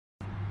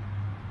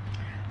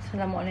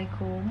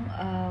Assalamualaikum.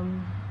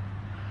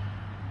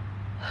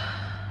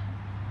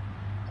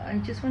 I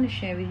just want to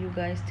share with you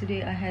guys.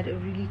 Today I had a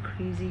really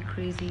crazy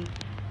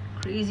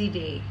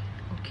day.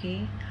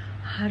 Okay,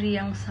 hari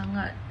yang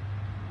sangat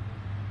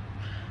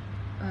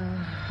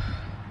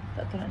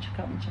tak tahu nak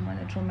cakap macam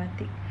mana,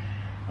 traumatic.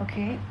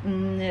 Okay,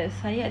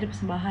 saya ada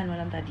persembahan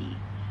malam tadi.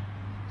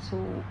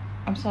 So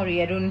I'm sorry,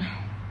 I don't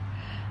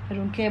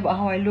care about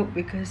how I look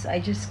because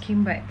I just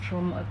came back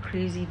from a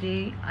crazy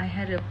day. I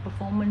had a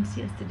performance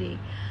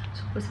yesterday.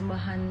 So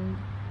persembahan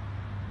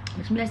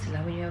macam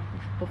biasalah, when you have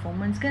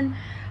performance kan,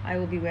 I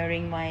will be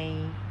wearing my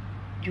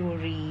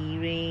jewelry,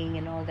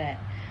 ring and all that.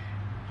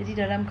 Jadi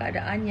dalam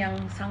keadaan yang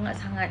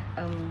sangat-sangat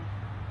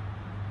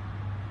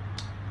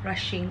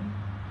rushing,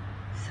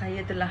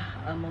 saya telah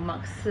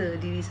memaksa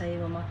diri saya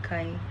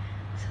memakai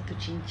satu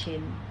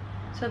cincin.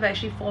 So I've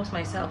actually forced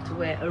myself to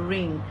wear a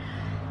ring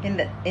in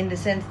the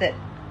sense that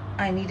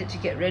I needed to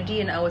get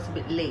ready and I was a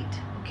bit late.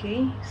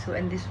 Okay, so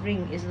and this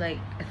ring is like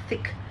a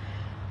thick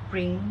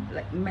ring,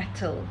 like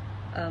metal,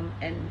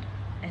 and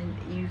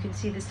you can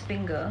see this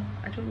finger.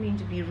 I don't mean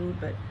to be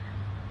rude, but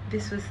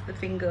this was the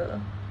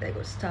finger that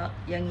got stuck.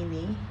 Yang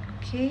ini,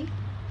 okay.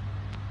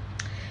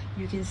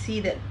 You can see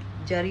that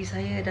jari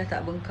saya dah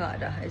tak bengkak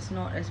dah. It's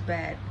not as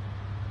bad,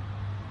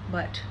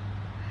 but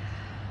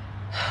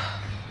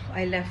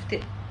I left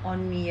it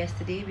on me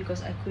yesterday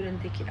because I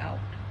couldn't take it out.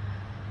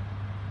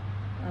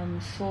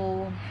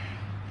 So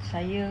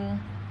saya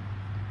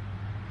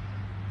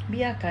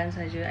biarkan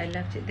saja. I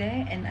left it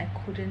there and I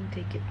couldn't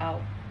take it out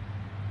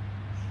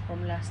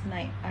from last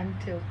night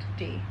until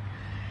today.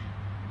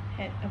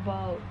 At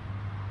about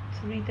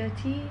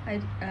 3:30,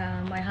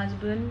 my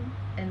husband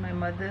and my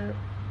mother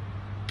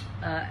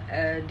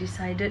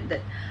decided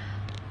that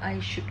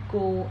I should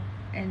go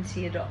and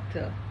see a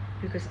doctor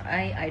because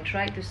I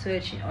tried to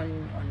search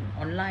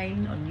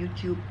online on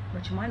YouTube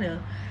macam mana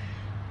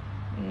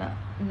nak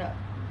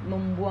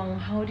membuang,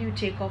 how do you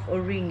take off a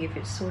ring if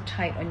it's so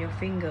tight on your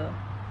finger,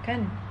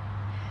 kan?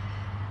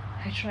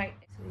 I tried.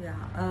 So yeah,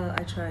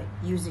 I tried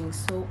using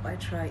soap, I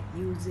tried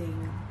using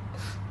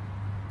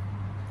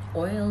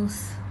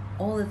oils,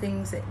 all the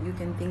things that you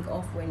can think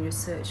of when you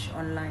search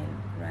online,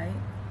 right?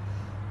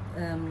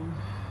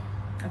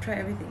 I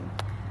tried everything,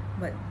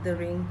 but the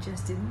ring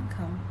just didn't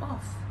come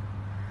off.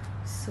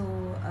 So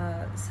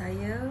I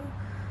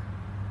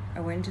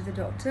went to the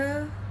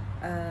doctor.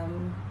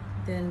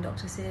 Then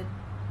doctor said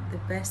the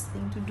best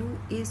thing to do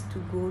is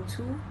to go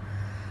to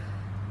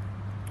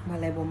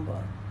Balai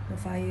Bomba, the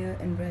fire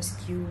and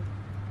rescue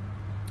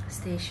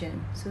station.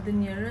 So the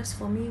nearest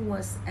for me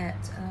was at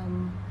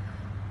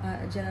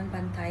Jalan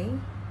Pantai,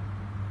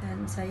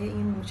 dan saya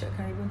ingin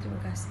mengucapkan ribuan terima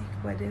kasih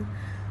kepada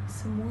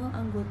semua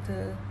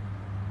anggota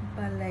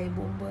Balai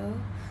Bomba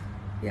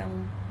yang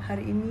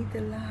hari ini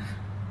telah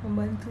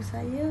membantu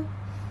saya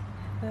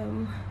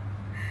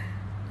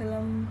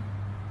dalam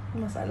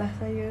masalah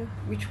saya,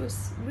 which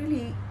was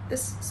really a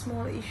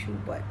small issue,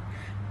 but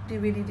they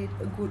really did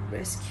a good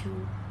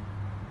rescue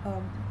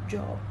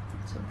job.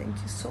 So thank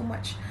you so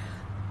much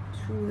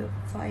to the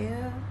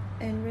fire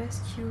and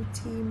rescue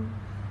team.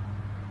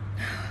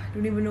 I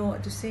don't even know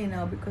what to say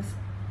now because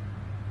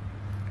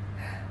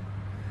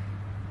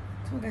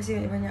terima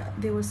kasih banyak.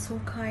 They were so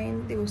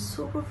kind, they were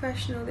so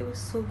professional, they were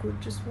so good.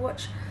 Just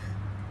watch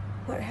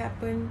what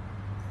happened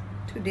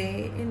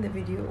today in the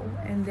video,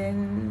 and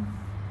then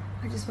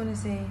I just want to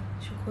say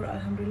syukur,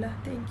 alhamdulillah,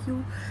 thank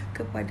you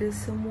kepada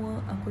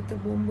semua anggota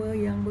bomba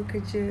yang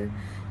bekerja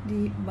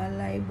di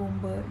Balai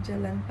Bomba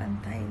Jalan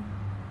Pantai.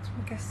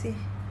 Terima kasih.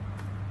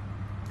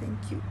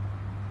 Thank you.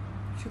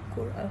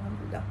 Syukur,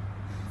 alhamdulillah.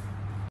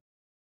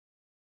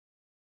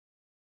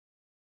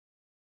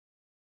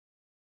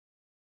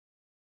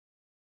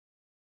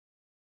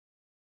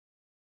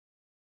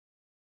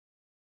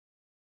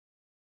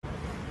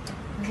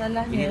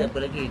 Masalahnya ini tak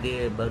apa lagi,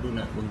 dia baru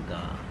nak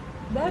bengkak.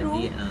 Baru?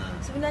 Jadi,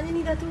 sebenarnya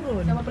ni dah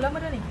turun. Dah berapa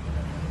lama dah ni?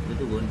 Dia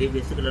turun. Dia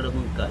biasa kalau dah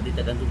bengkak, dia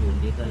takkan turun.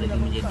 Dia akan lagi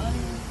menjadi.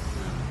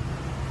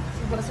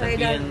 Sebab saya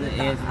dah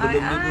letak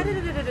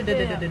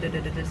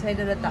saya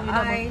dah letak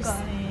ais.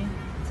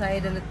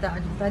 Saya dah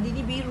letak. Tadi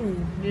ni biru.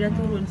 Dia dah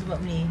turun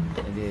sebab ni.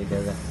 Dia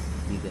darah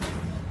dia.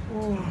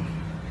 Oh.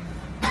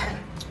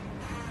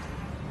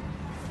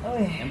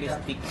 Oi. Ambil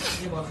stick.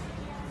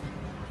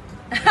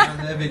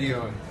 Ada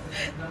video.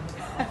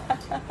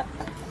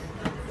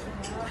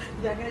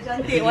 Jangan kena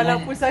cantik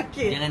walaupun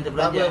sakit. Jangan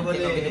terpelajar kalau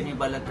kita punya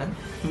balakan.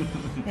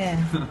 Yeah.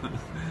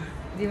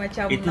 Dia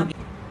macam Itu.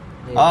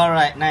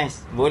 Alright,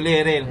 nice. Boleh,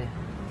 Ril.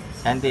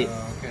 Cantik.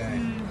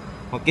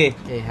 Okay.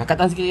 Okay,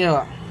 angkat tangan sikit je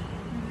awak.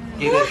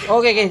 Okay.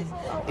 Okay.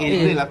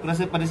 Ril, aku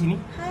rasa pada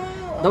sini.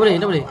 Dah boleh.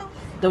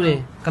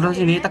 Kalau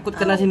sini, takut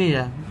kena sini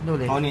je. Dah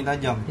boleh. Oh, ni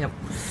tajam. Yap.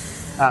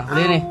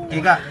 Boleh ni. Okay,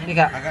 Kak. Okay,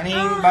 Kak. Kakak ni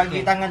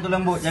bagi tangan tu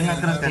lembut, jangan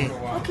keraskan.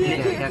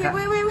 Okay.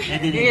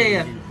 Wait.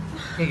 Ya.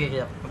 Okay.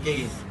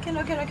 Okay.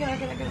 Cannot.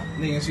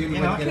 Ni yang sini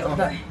Cannot. bagi off.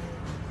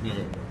 Ni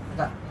dia.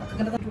 Kak,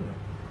 kena tahu dulu.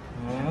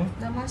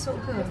 Dah masuk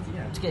ke?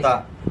 Sikit.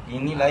 Tak,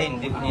 ini lain,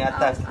 dia punya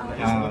atas.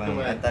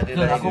 Atas dia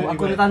lain.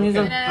 Aku letak ni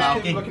tu.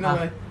 Okay.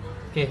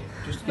 Okay.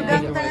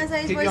 Pegang tangan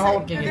saya supaya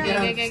saya.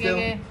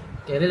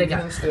 Okay, relax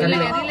kak.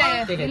 Relax.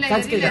 Okay, kan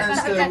sikit kak.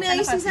 Tak kena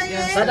isi saya.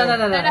 Tak.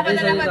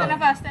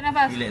 Tak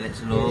nafas. Relax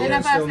slow. Tak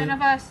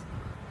nafas.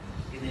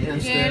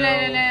 Okay,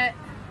 relax.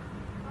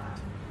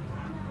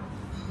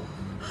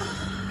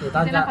 Okay,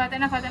 tahan kak.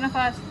 Tak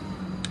nafas.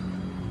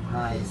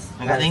 Nice.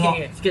 Angkat tengok.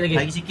 Sikit lagi.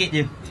 Lagi sikit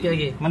je. Sikit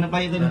lagi. Mana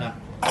payah tadi?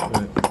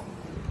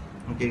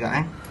 Okey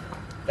kak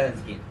Tahan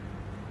sikit.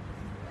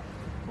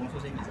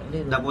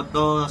 Dah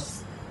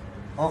putus.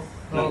 Oh,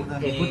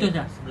 Okay, putus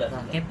dah. Sebelah.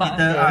 Kepak.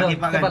 Kita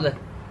kepak kan. Kepak lah.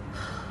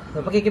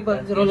 Dah pakai kepak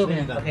roller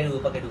punya.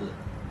 Pakai dua.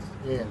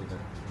 Ya.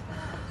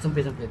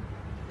 Sempit.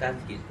 Tahan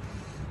sikit.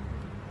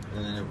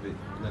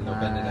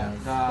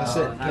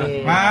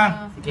 Okay.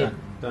 Sikit.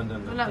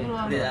 Tolak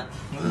keluar. Boleh tak?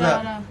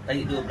 Dah.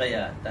 Tarik dua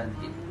belayar. Tahan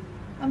sikit.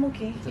 I'm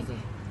okay.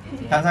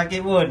 Tak sakit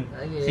pun.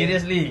 Okay.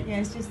 Seriously. Yeah,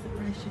 it's just the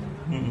pressure.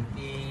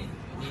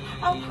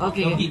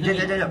 Okay.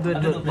 Jap.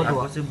 Berdua.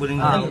 Aku rasa boleh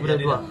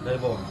Berdua. Dari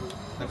bawah.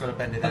 Pakai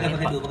pendek.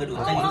 Pakai dua.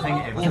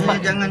 Kepak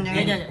jangan.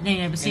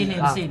 Ni besi ni.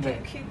 Okay,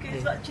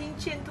 sebab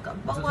cincin tu kat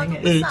bawah tu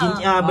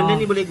Cincin besar. benda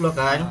ni boleh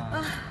keluarkan.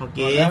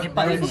 Okey.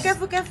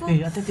 Careful.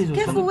 Hati-hati tu.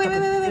 Careful, wait.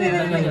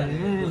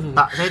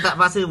 Tak, saya tak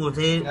paksa pun.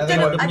 Saya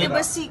tengok dia Ada punya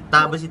besi.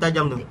 tak besi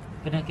tajam tu.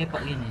 Kena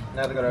kepak gini.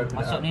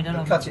 Masuk ni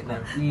dalam. Tak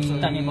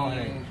ni bawah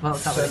ni.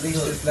 Tak.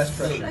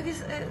 Lagi,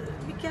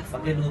 be careful.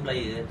 Pakai dua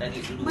belayar.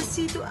 Tarik dulu.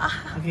 Besi tu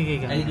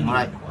Okay. Tarik dulu.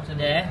 Alright.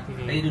 Sudah.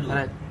 Tarik dulu.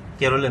 Alright.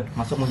 Okey, roller.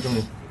 Masuk muncung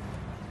dia.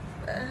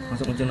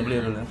 Masuk muncung dia boleh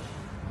roller.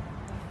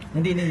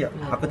 Nanti ni je.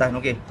 Aku tahan.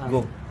 Okey.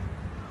 Go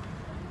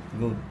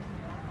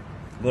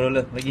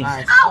roller lagi.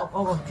 Nice.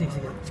 Oh,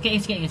 sikit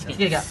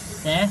kak.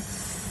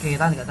 Okay,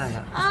 tahan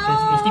kak.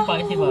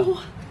 Istighfar.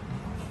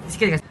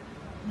 Sikit kak.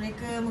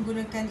 Mereka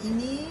menggunakan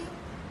ini.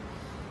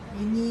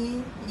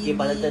 Okey,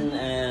 peralatan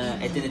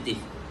alternatif.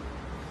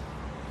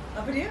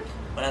 Apa dia?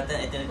 Peralatan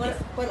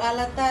alternatif.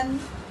 Peralatan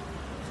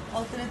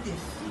alternatif.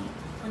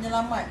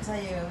 Penyelamat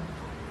saya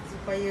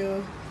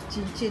supaya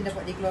cincin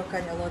dapat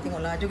dikeluarkan. Ya Allah,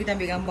 tengoklah. Jom kita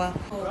ambil gambar.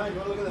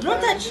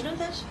 Don't touch.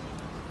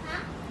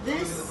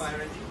 This.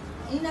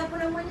 Ini apa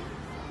namanya?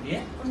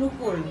 Dia?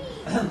 Penukul.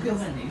 Bukan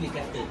mana? Ini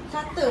kata.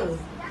 Cutter.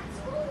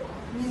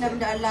 Ini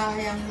benda Allah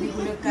yang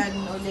digunakan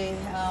oleh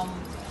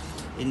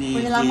Ini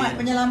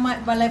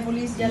penyelamat balai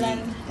polis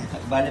jalan.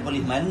 Balai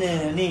polis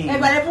mana ni?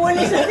 Balai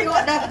polis dah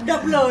tengok dah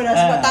blur dah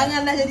sebab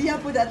tangan dah jadi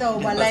apa tak tahu.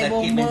 Balai sakit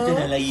bomba. mental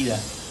dah lari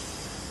dah.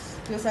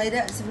 So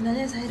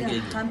sebenarnya saya dah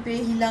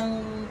hampir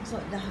hilang,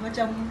 dah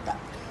macam tak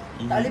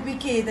boleh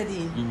fikir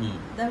tadi.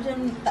 Dah macam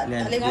tak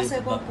boleh rasa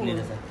apa-apa.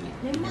 Dah sakit.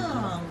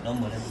 Memang.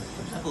 Lama dah.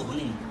 Siapa pun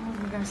ni?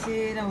 Terima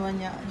kasih dah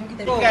banyak. Jom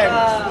kita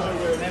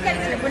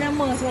siapa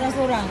nama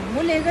seorang-seorang?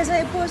 Boleh ke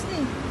saya post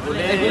ni?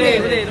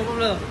 Boleh. No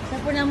problem.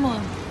 Siapa nama?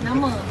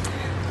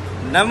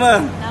 Nama.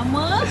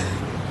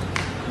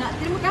 Nak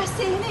terima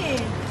kasih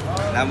ni.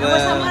 Nama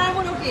samaran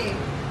pun okey.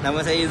 Nama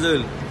saya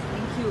Zul.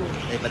 Thank you.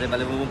 Daripada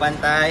Balai Bomba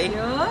Pantai.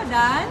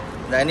 Ya,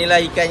 dan inilah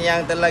ikan yang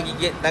telah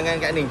gigit tangan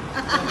Kak Ning.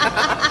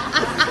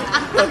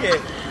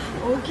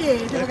 okey,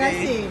 terima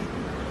kasih.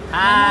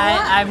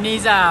 Hi, I'm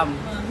Nizam.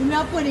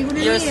 Guna apa ni? Guna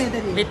Use ni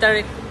tadi?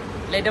 little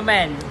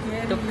Leatherman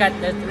to cut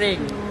the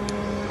ring.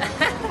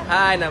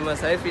 Hai, nama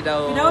saya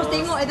Fidaus. Fidaus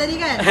tengok tadi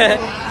kan?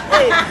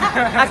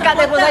 Akak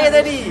telefon saya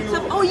tadi.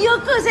 Oh ya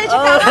ke saya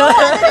cakap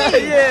awak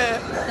tadi? Ya.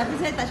 Tapi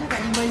saya tak cakap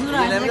Ning Baizura,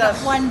 saya cakap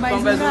Puan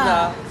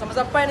Baizura.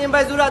 Sampai Ning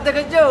Baizura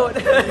terkejut.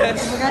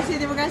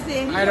 Terima kasih.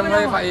 Hai, nama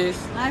saya Faiz.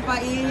 Hai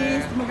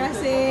Faiz, terima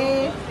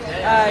kasih.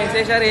 Hai,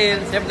 saya Syaril.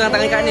 Saya pegang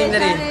tangan Kak Ning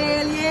tadi.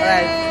 Syaril,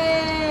 Alright.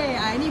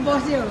 Ini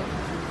bos dia.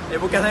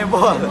 Bukan saya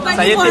bos. Bukan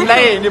Saya ni bos tim tu.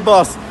 lain, ni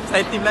bos.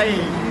 Saya tim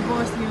lain. Ini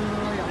bos dia.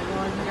 Ya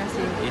Allah, terima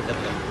kasih. Tak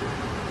apa.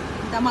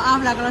 Minta maaf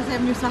lah kalau saya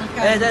menyusahkan.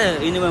 Tak ada.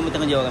 Ini memang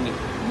tanggungjawab kami.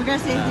 Terima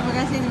kasih.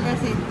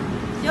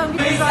 Jom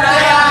kita.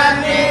 Saya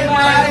Ning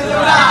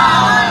Baizura.